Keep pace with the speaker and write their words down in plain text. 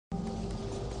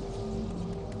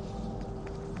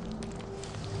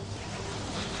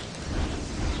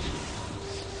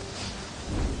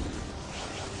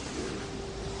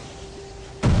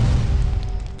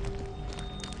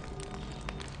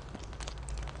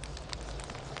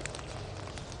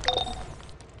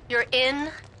You're in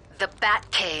the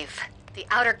Batcave. The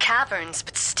outer caverns,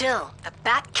 but still, the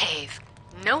Batcave.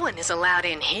 No one is allowed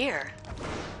in here.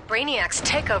 Brainiac's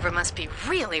takeover must be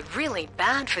really, really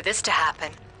bad for this to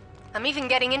happen. I'm even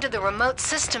getting into the remote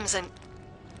systems and...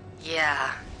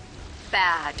 yeah,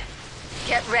 bad.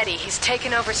 Get ready, he's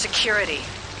taken over security.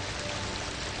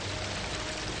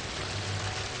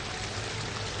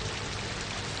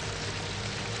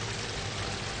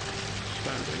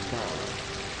 Standing guard.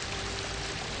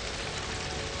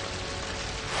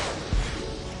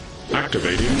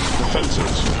 Activating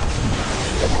defenses.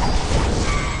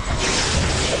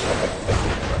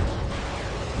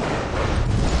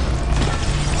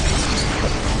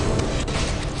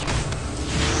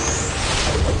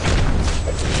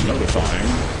 Notifying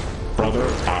Brother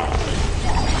Eye.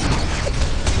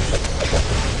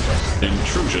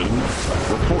 Intrusion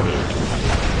reported.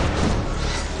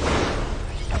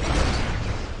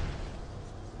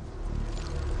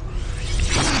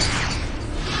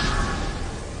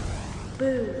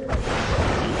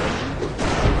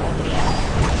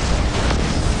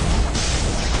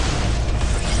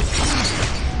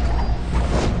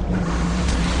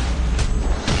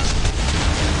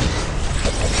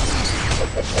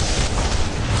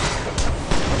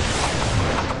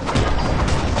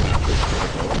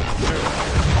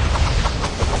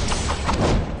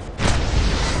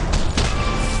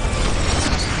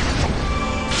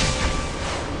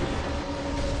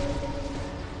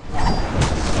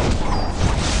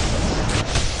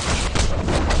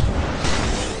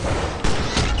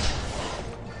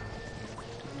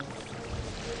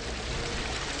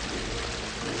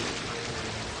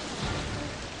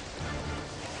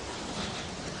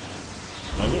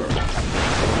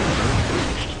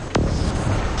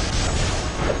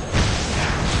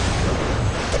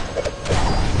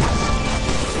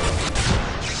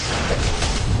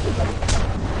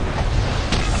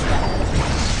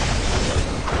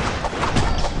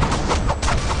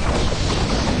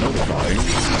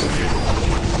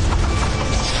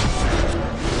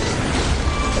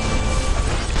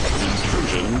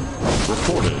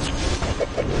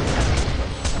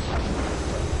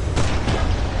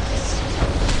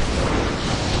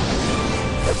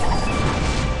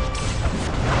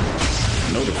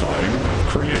 Notifying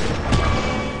creator.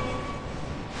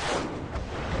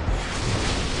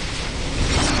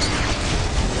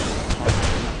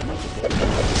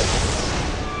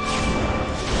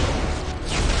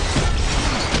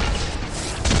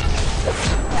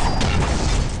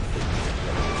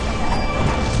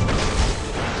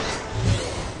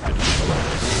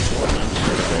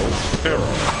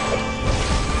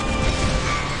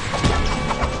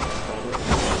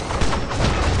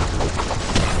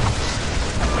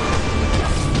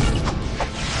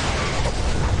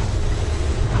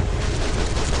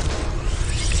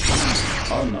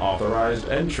 Unauthorized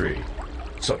entry.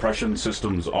 Suppression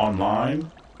systems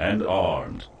online and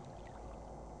armed.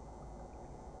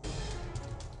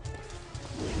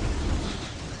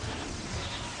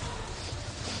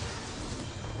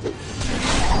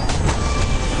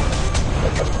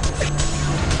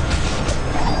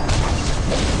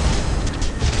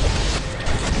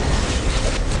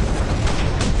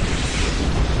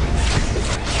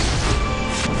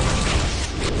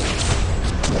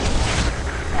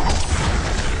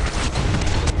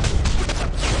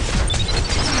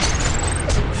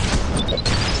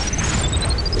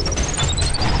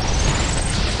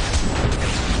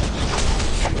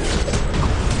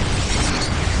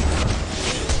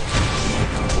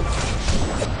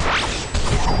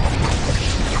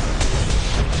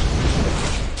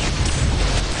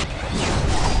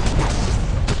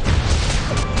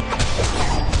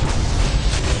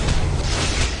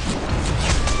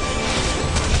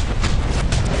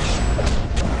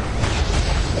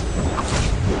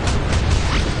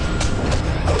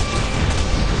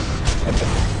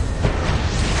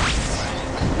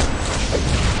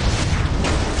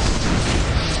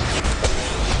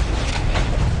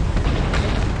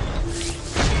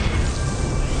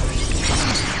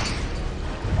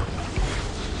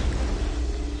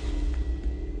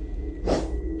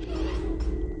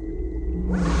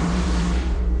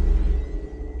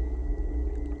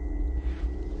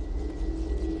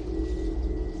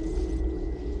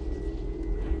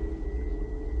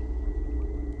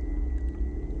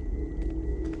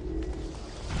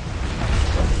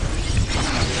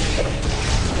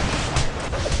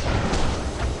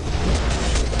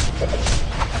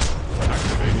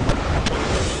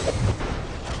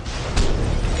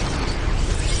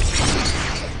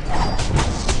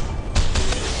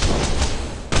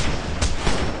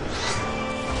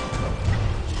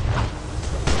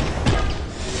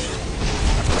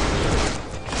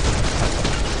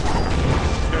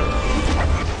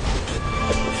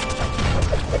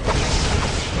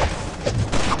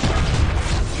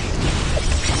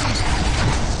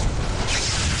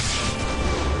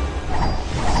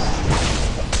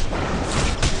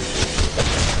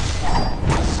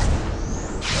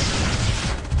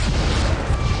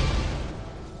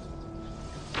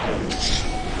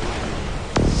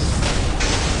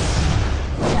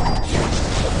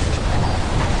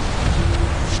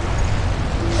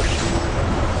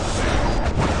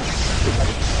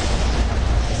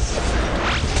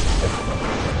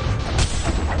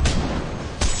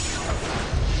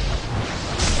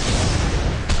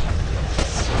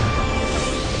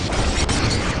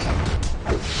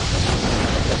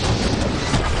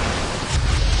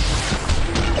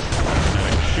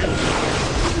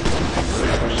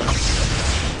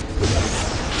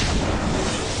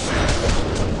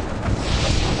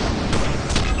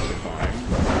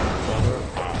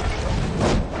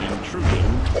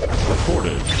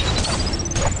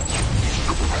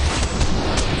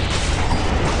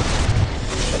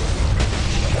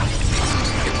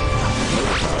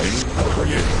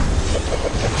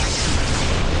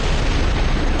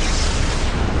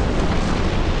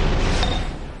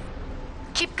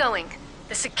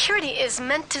 The security is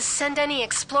meant to send any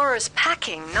explorers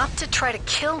packing, not to try to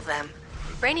kill them.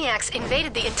 Brainiacs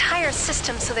invaded the entire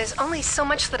system, so there's only so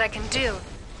much that I can do.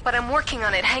 But I'm working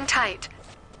on it. Hang tight.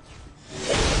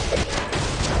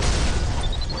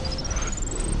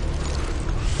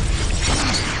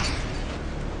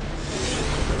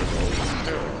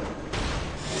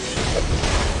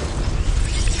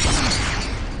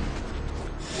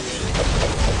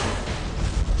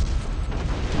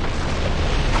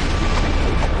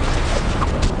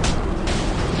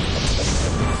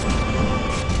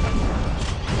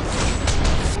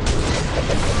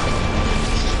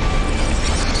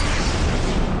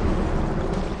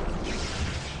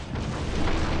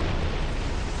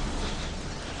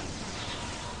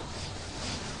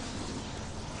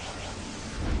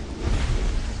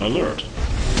 Alert.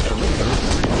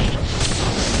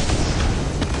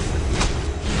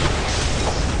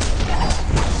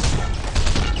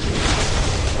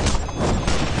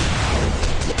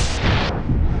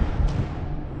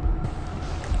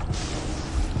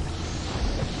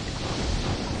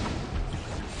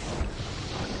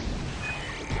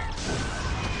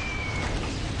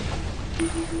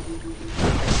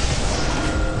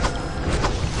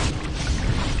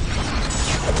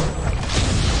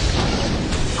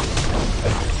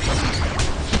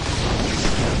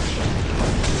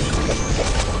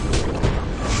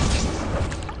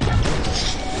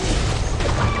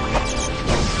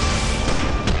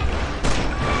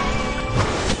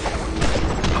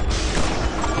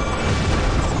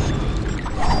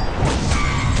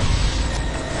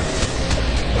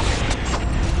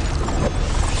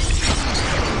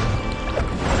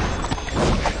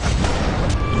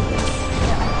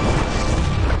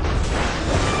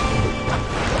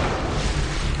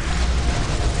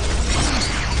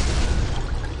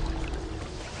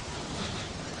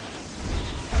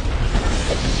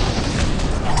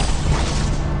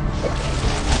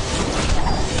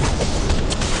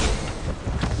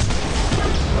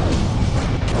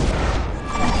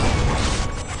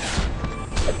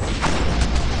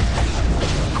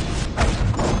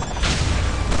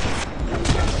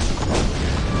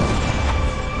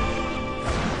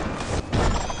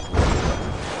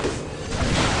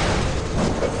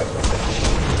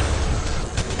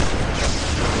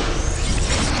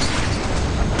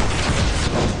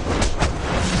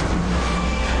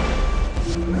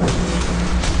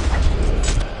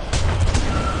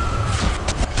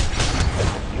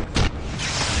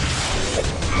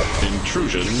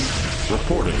 Intrusion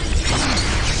reported.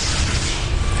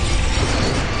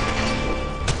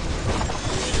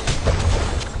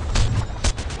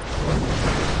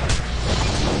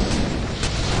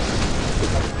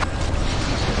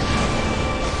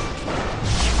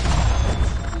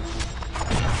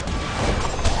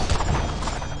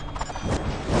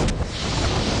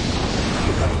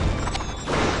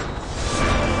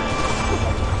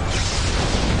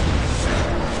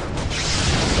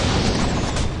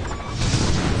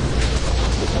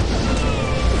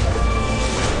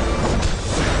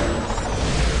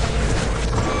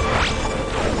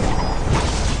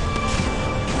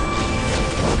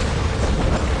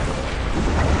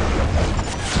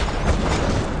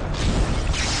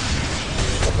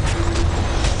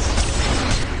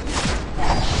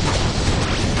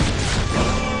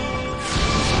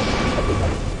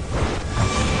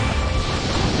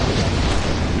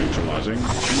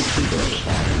 Intruders.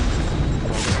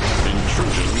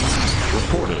 Intrusion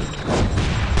reported.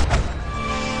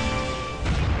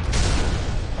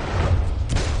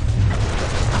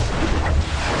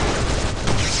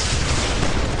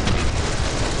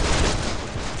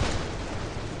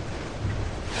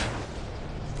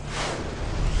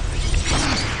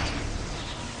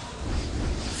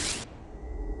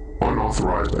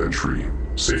 Unauthorized entry.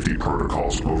 Safety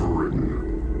protocols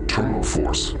overridden. Terminal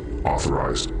force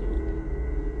authorized.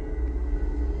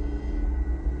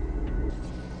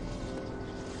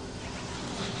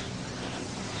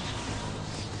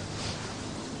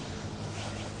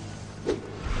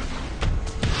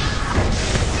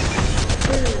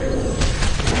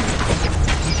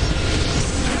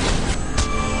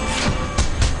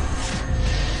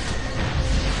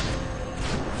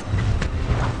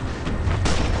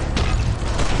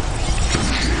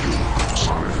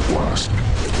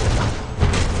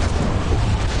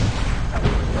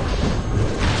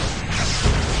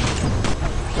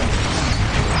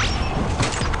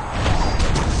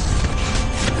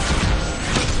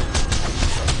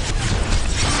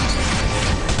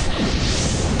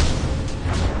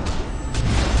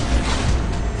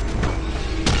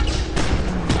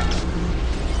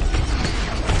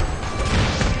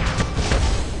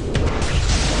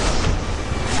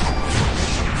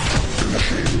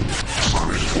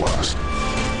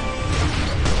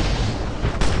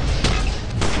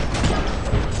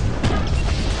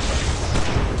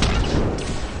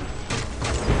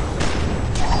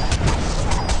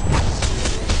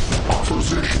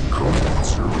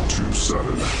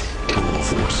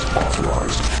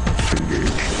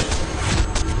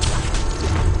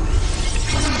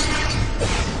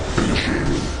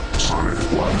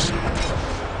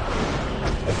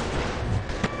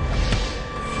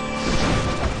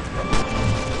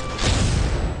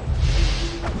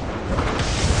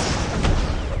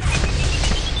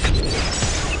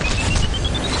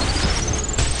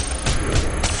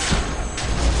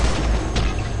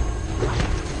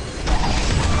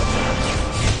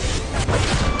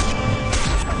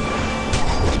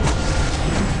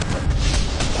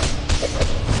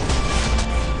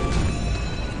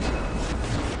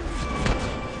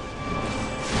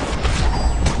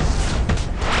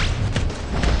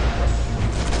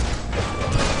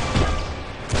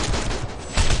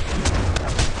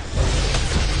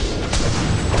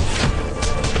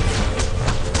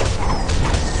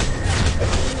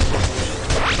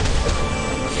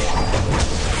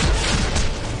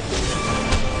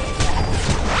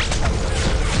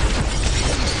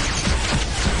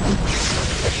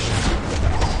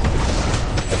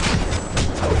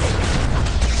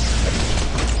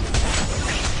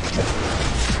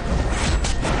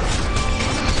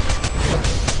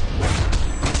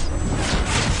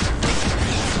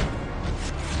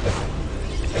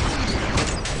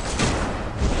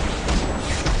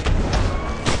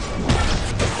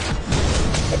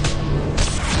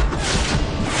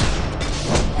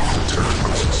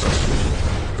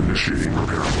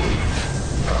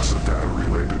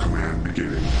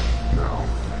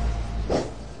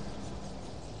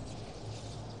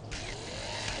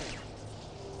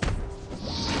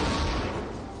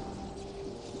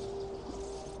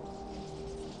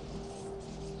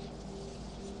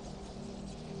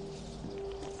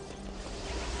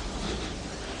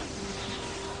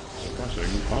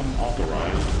 Suppressing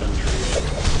unauthorized entry.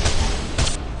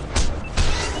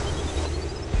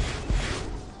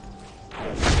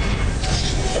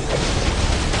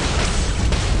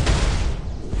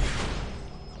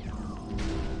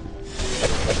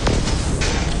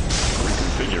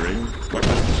 Reconfiguring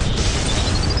weapons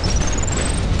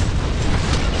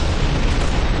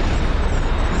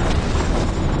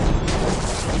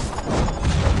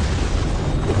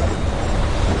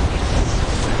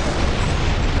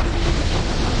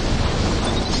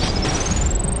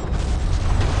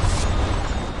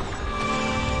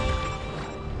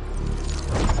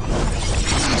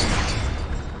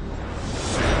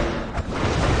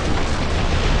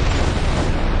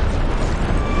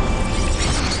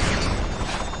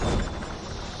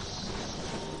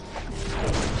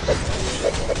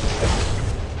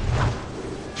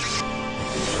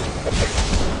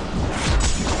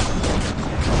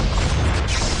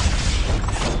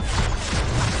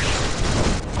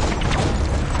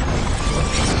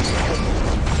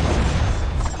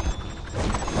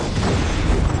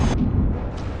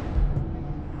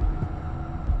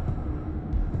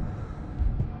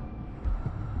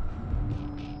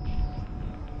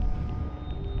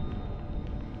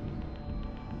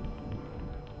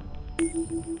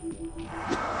system.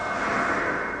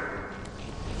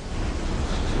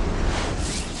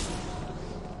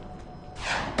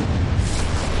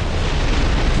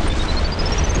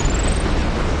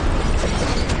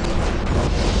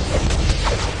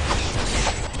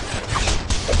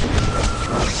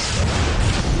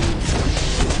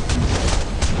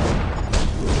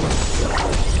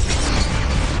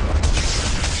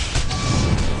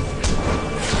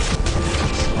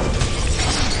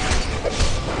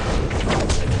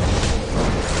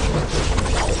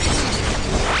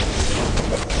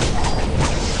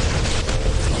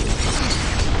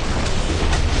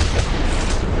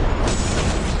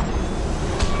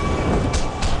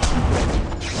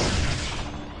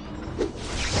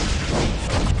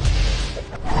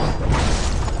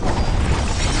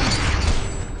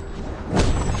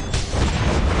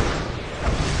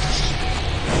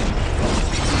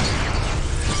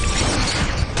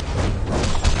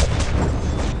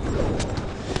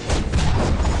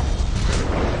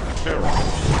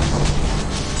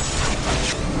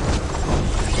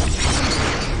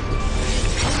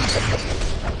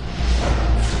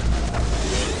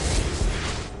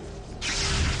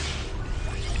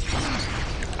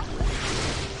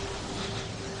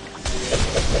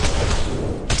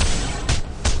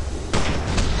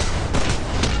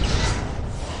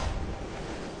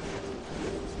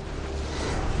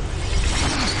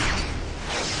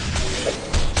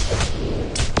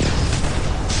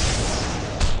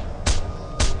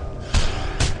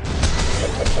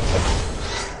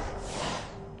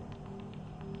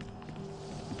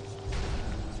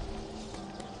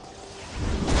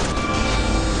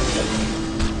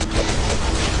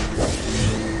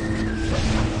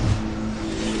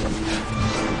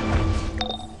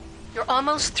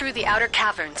 Almost through the outer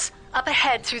caverns. Up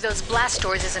ahead through those blast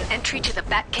doors is an entry to the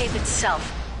Batcave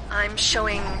itself. I'm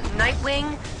showing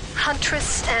Nightwing,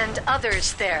 Huntress, and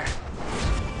others there.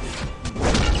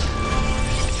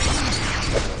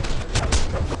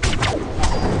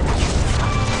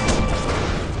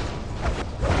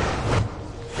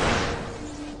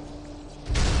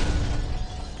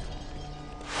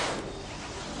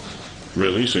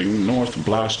 Releasing North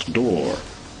Blast Door.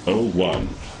 01.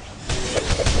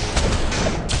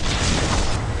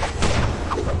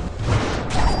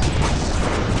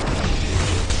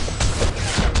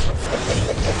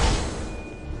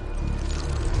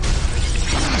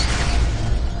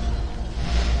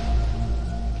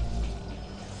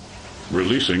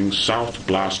 Releasing South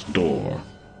Blast Door.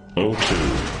 02. Alert.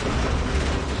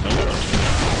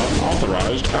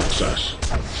 Unauthorized access.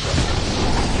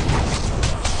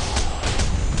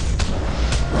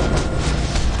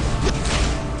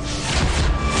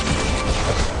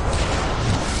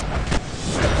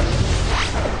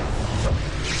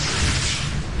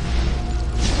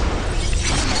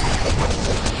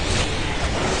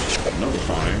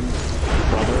 Notifying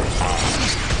Brother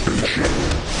I.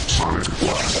 Initiating Sonic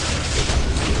Blast.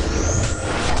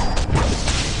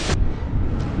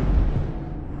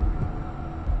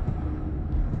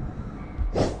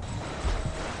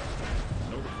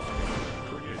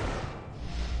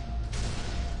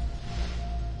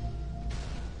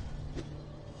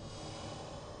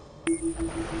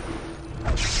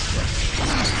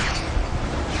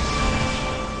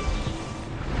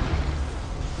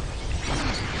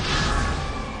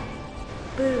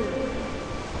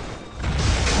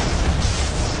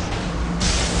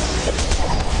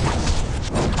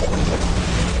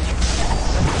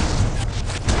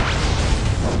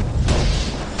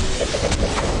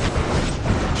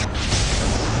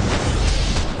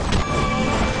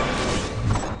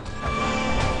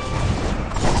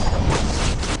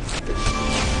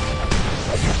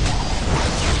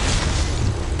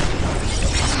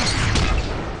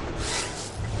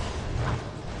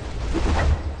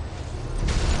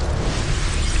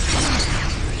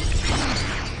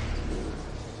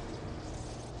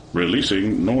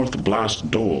 Releasing North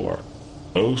Blast Door.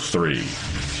 O3.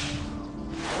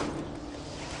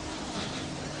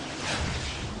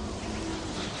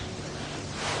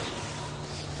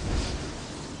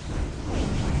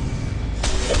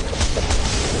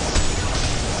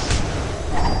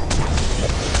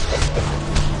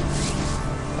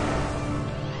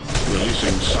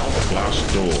 Releasing South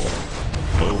Blast Door.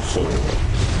 O4.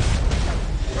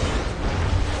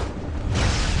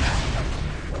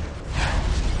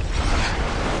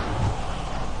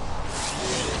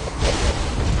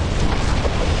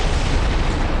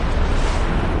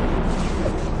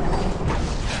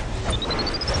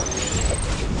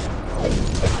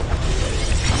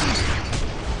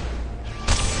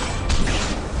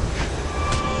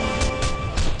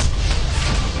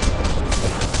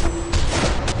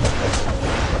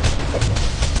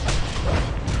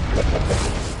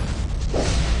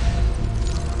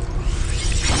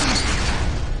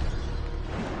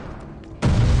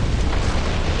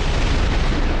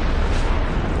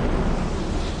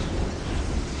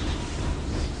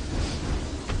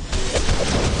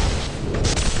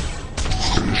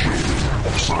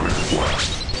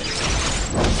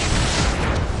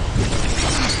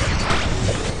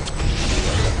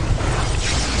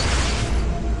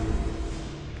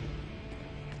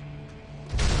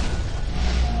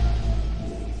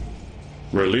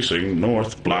 Releasing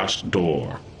North Blast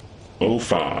Door.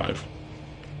 O5.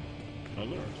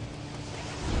 Alert.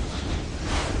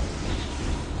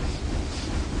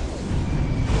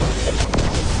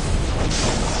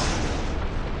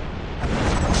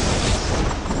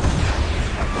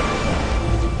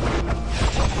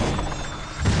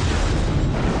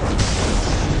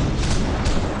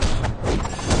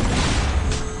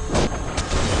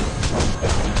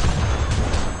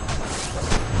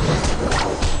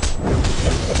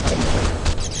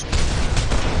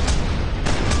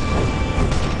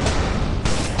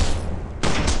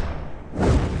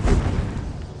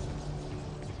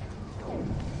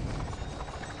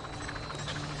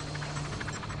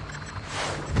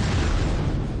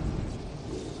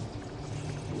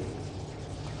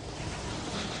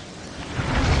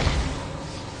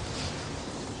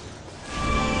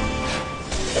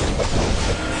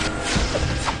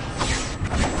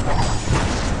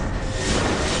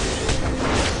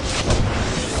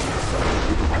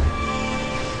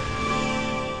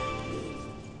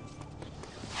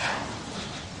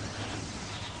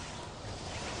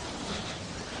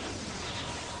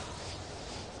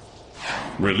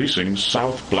 Releasing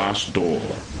South Blast Door.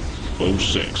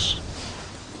 O6.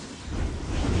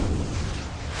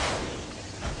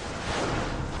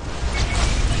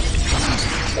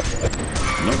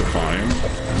 Notifying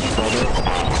Brother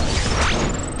I.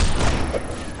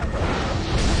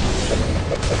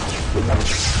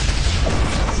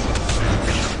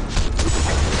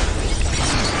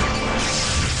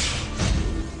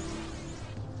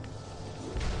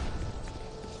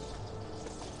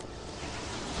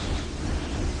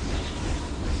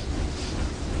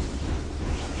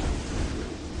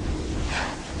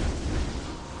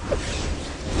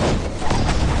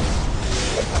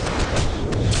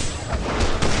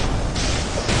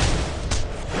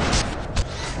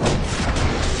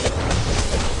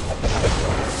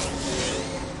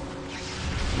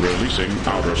 Releasing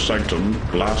Outer Sanctum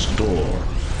Blast Door.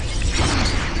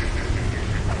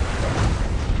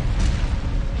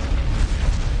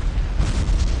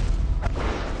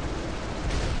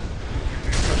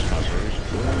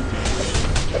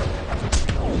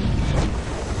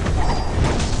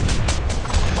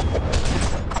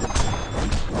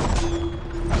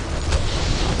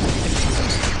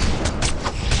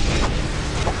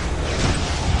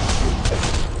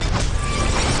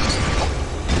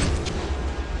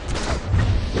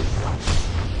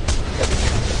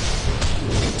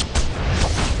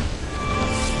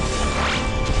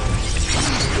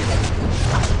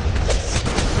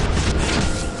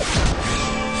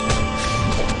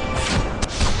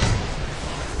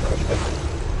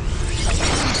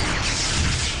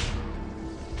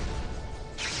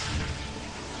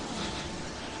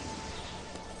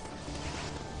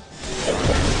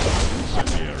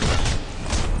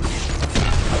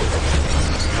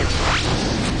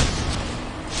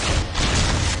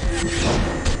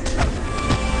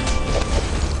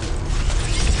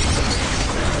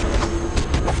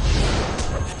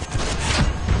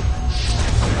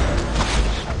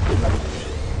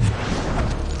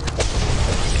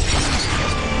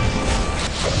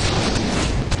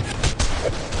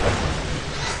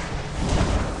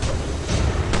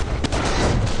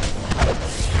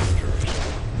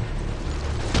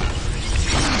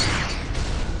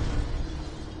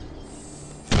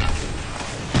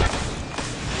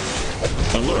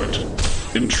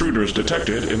 Intruders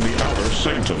detected in the outer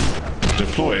sanctum.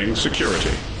 Deploying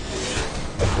security.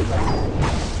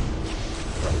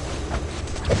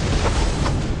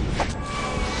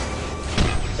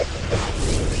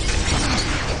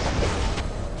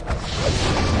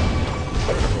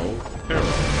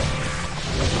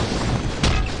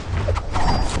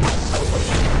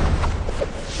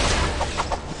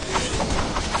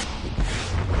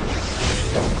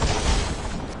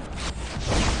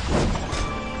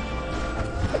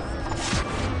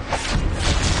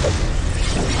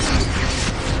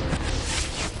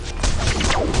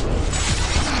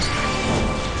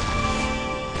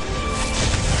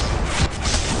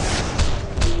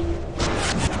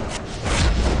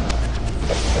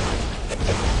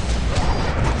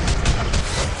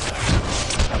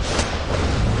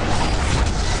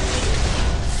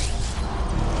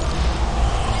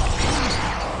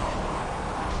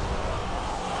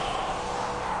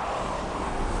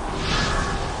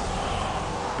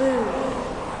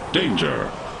 Danger.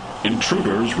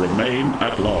 Intruders remain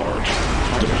at large.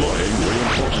 Deploying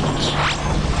reinforcements.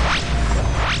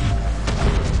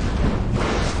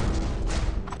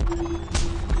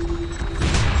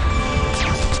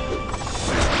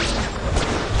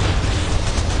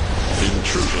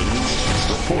 Intrusion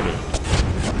reported.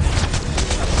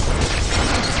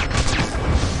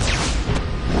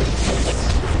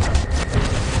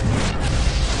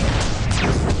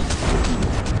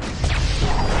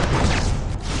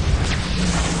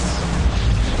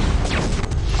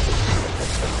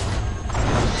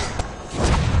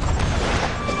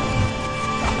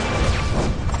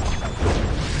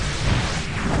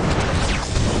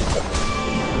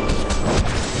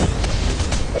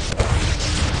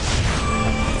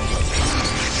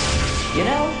 You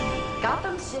know,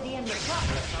 Gotham City and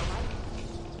Metropolis are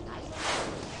like...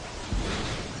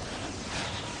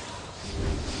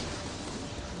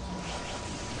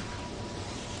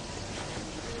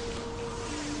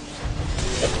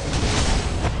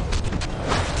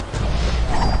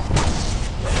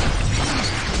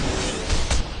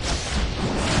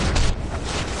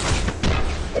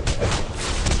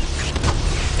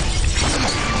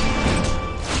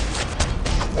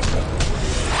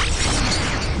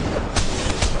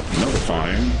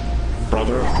 Notifying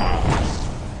Brother Eye.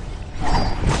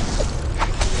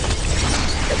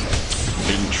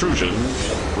 Intrusion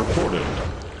reported.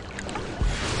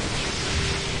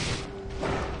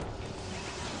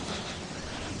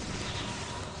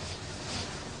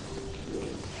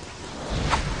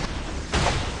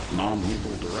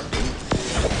 Non-lethal directive.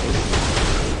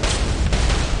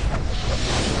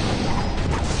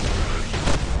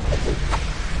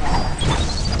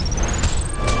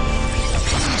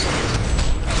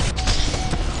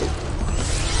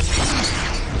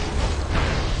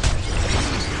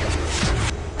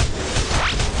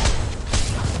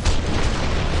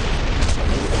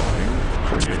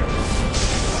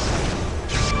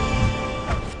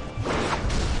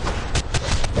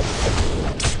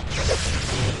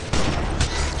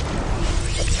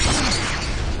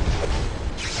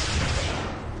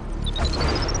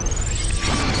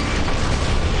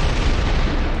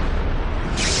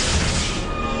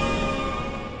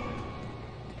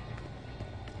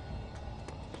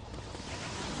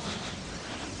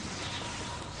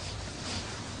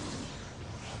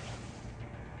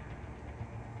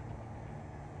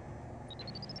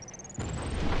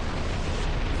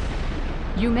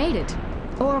 You made it.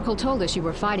 Oracle told us you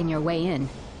were fighting your way in.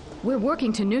 We're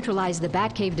working to neutralize the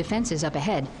Batcave defenses up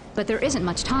ahead, but there isn't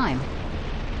much time.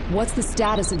 What's the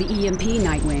status of the EMP,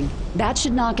 Nightwing? That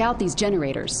should knock out these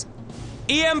generators.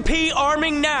 EMP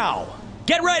arming now!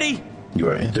 Get ready! You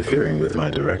are interfering with my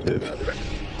directive.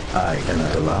 I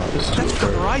cannot allow this to That's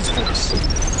occur. Brother Eye's voice.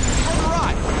 Brother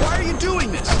Eye, why are you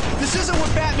doing this? This isn't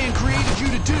what Batman created you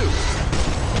to do.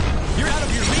 You're out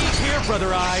of your league here,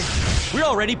 Brother Eye. We're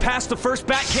already past the first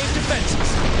Batcave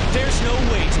defenses. There's no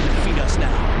way to defeat us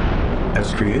now.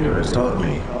 As Creator has taught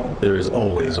me, there is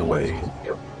always a way.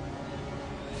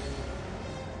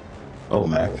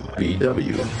 OMAC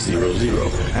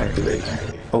BW00 activate.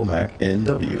 OMAC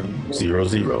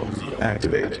NW00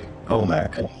 activate.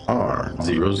 OMAC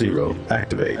R00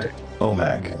 activate.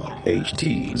 OMAC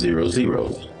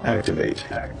HT00 activate.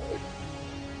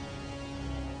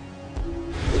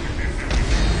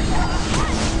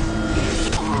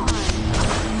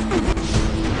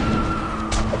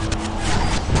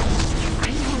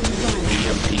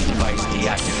 Device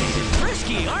deactivated.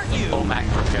 Risky, aren't you? OMAC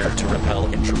prepared to repel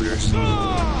intruders.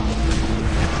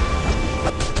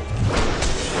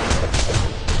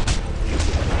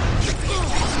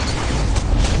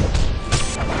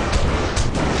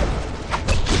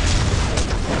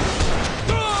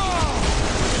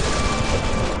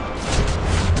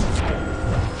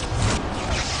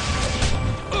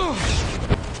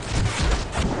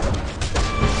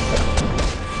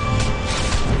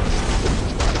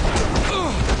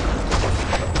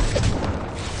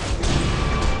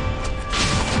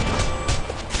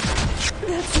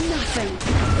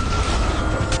 nothing.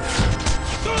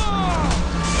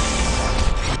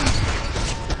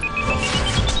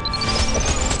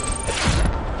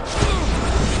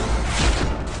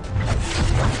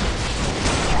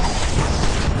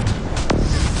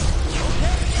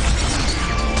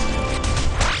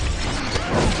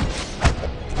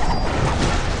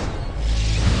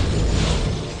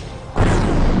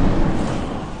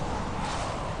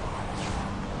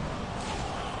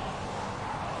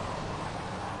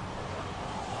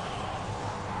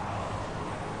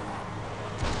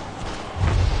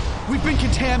 We've been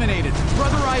contaminated.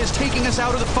 Brother Eye is taking us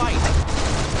out of the fight.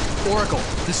 Oracle,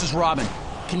 this is Robin.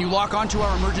 Can you lock onto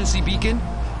our emergency beacon?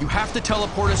 You have to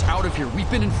teleport us out of here. We've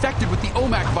been infected with the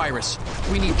OMAC virus.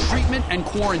 We need treatment and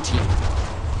quarantine.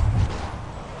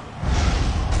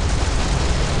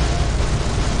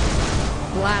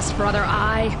 Blast, Brother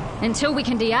Eye. Until we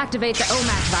can deactivate the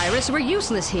OMAC virus, we're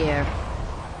useless here.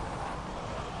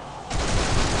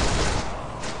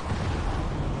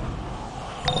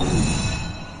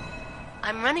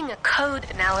 I'm running a code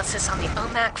analysis on the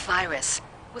OMAC virus.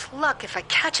 With luck, if I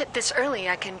catch it this early,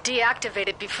 I can deactivate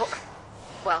it before...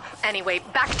 Well, anyway,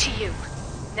 back to you.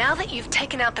 Now that you've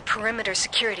taken out the perimeter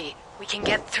security, we can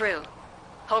get through.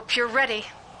 Hope you're ready.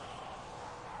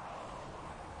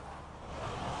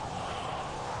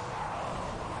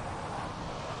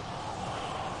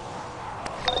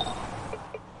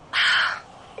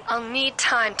 I'll need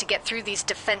time to get through these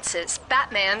defenses.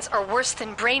 Batmans are worse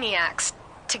than Brainiacs.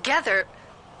 Together...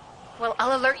 Well,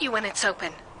 I'll alert you when it's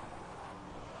open.